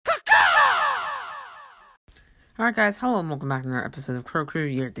Alright guys, hello and welcome back to another episode of Crow Crew,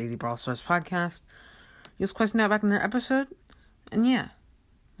 your daily Brawl Stars podcast. Just question out back in another episode, and yeah,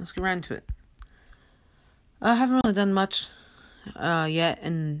 let's get right into it. I haven't really done much yet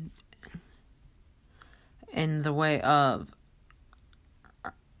in the way of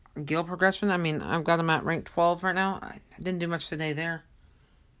guild progression. I mean, I've got them at rank 12 right now. I didn't do much today there,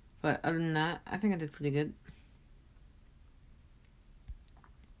 but other than that, I think I did pretty good.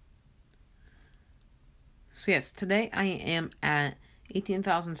 So yes, today I am at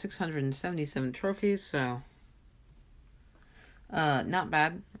 18,677 trophies, so not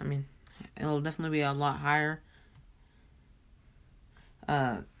bad. I mean, it'll definitely be a lot higher.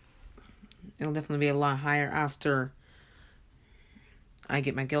 It'll definitely be a lot higher after I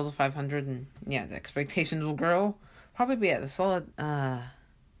get my guild to 500, and yeah, the expectations will grow. Probably be at a solid, solid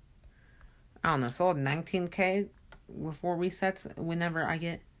 19k before resets whenever I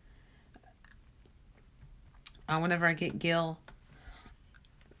get Gil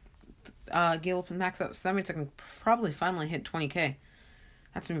max up. So that means I can probably finally hit 20k.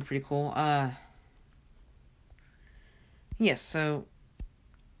 That's gonna be pretty cool. Yes, so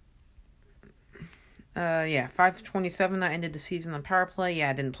 527 I ended the season on Power Play. Yeah,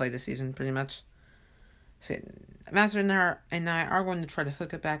 I didn't play the season pretty much. So Master and I are going to try to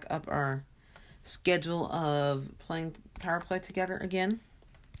hook it back up our schedule of playing Power Play together again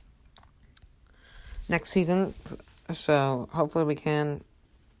next season, so hopefully we can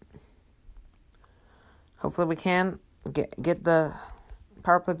get the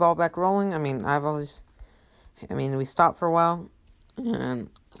Power Play ball back rolling. I mean, we stopped for a while, and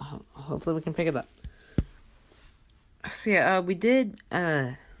hopefully we can pick it up. So yeah, we didn't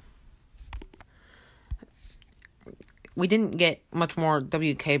get much more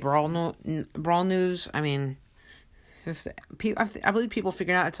WK Brawl news. I mean, I believe people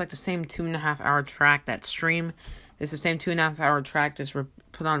figured out it's like the same 2.5 hour track. That stream is the same 2.5 hour track, just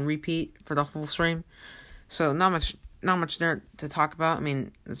put on repeat for the whole stream. So not much there to talk about. I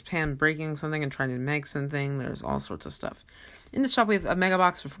mean, there's Pam breaking something and trying to make something. There's all sorts of stuff. In the shop, we have a Mega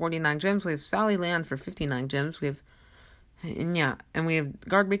Box for 49 gems. We have Sally Leon for 59 gems. We have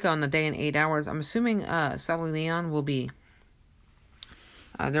Guard Rico on the day in 8 hours. I'm assuming Sally Leon will be.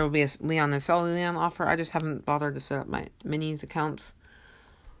 There will be a Leon and Sally Leon offer. I just haven't bothered to set up my minis accounts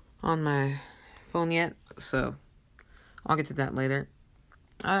on my phone yet, so I'll get to that later.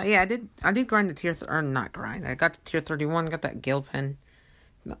 I did grind the not grind. I got to tier 31, got that guild pen.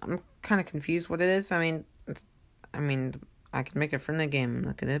 I'm kind of confused what it is. I mean, I can make a friendly game and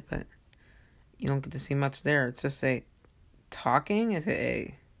look at it, but you don't get to see much there. It's just a talking. Is it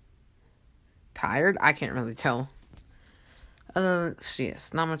a tired? I can't really tell.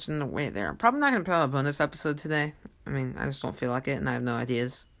 Yes, not much in the way there. I'm probably not going to put out a bonus episode today. I mean, I just don't feel like it, and I have no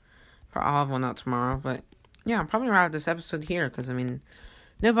ideas. I'll have one out tomorrow, but yeah, I'm probably going to wrap this episode here, because, I mean,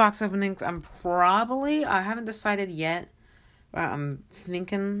 no box openings. I haven't decided yet, but I'm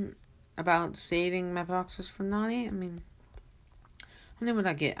thinking about saving my boxes for Nani. I mean, how many would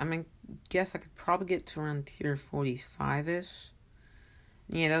I get? I mean, guess I could probably get to around tier 45-ish.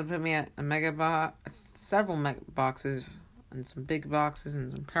 Yeah, that'll put me at a several mega boxes, and some big boxes,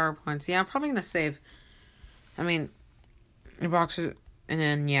 and some PowerPoints. Yeah, I'm probably going to save, the boxes, and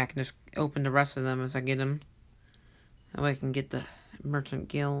then, I can just open the rest of them as I get them. That way I can get the Merchant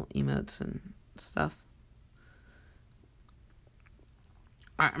Gil emotes and stuff.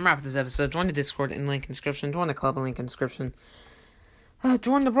 Alright, I'm wrapping this episode. Join the Discord in link in description. Join the club in link in description.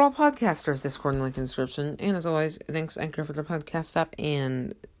 Join the Brawl Podcasters Discord in link in description. And as always, thanks Anchor for the podcast app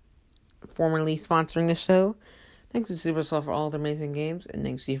and formerly sponsoring the show. Thanks to Supercell for all their amazing games, and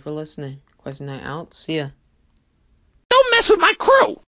thanks to you for listening. Question Night out. See ya. Don't mess with my crew!